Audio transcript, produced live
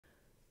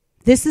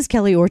This is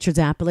Kelly Orchard's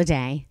Apple a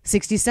Day,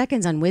 60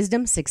 seconds on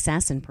wisdom,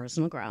 success, and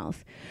personal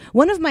growth.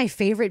 One of my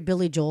favorite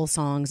Billy Joel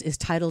songs is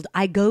titled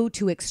I Go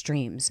to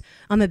Extremes.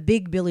 I'm a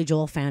big Billy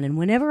Joel fan, and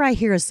whenever I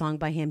hear a song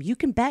by him, you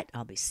can bet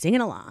I'll be singing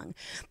along.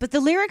 But the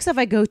lyrics of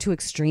I Go to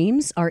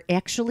Extremes are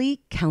actually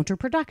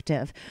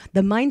counterproductive.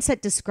 The mindset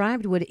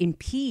described would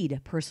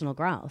impede personal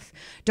growth.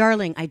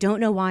 Darling, I don't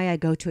know why I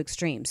go to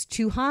extremes.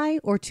 Too high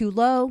or too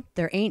low,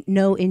 there ain't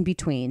no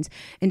in-betweens.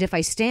 And if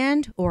I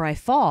stand or I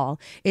fall,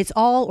 it's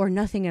all or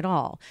nothing at all.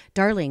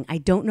 Darling, I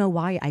don't know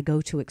why I go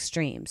to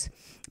extremes.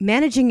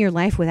 Managing your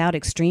life without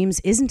extremes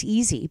isn't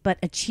easy, but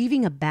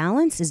achieving a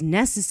balance is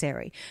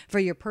necessary for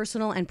your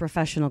personal and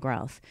professional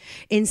growth.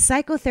 In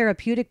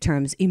psychotherapeutic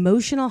terms,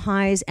 emotional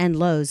highs and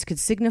lows could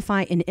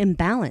signify an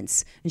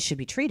imbalance and should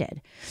be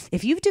treated.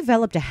 If you've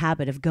developed a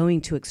habit of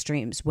going to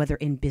extremes, whether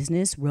in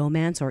business,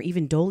 romance, or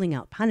even doling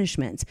out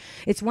punishments,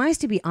 it's wise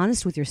to be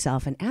honest with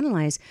yourself and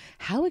analyze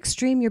how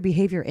extreme your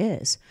behavior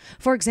is.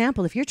 For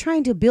example, if you're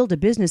trying to build a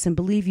business and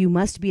believe you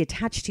must be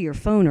attached to your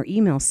phone or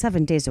email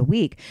 7 days a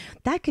week,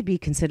 that could be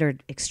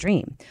considered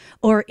extreme.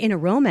 Or in a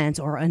romance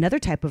or another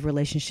type of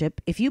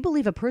relationship, if you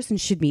believe a person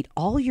should meet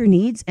all your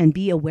needs and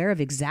be aware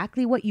of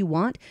exactly what you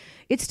want,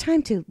 it's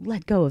time to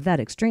let go of that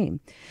extreme.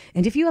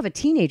 And if you have a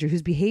teenager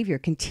whose behavior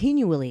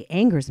continually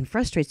angers and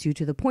frustrates you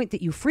to the point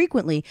that you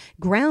frequently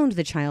ground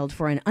the child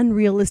for an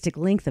unrealistic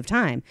length of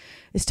time,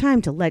 it's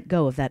time to let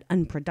go of that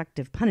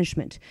unproductive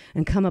punishment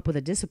and come up with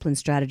a discipline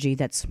strategy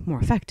that's more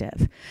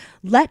effective.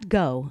 Let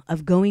go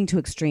of going to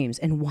extremes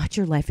and watch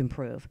your life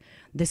improve.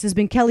 This has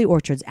been Kelly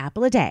Orchard's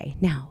Apple a Day.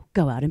 Now,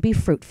 go out and be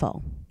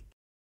fruitful.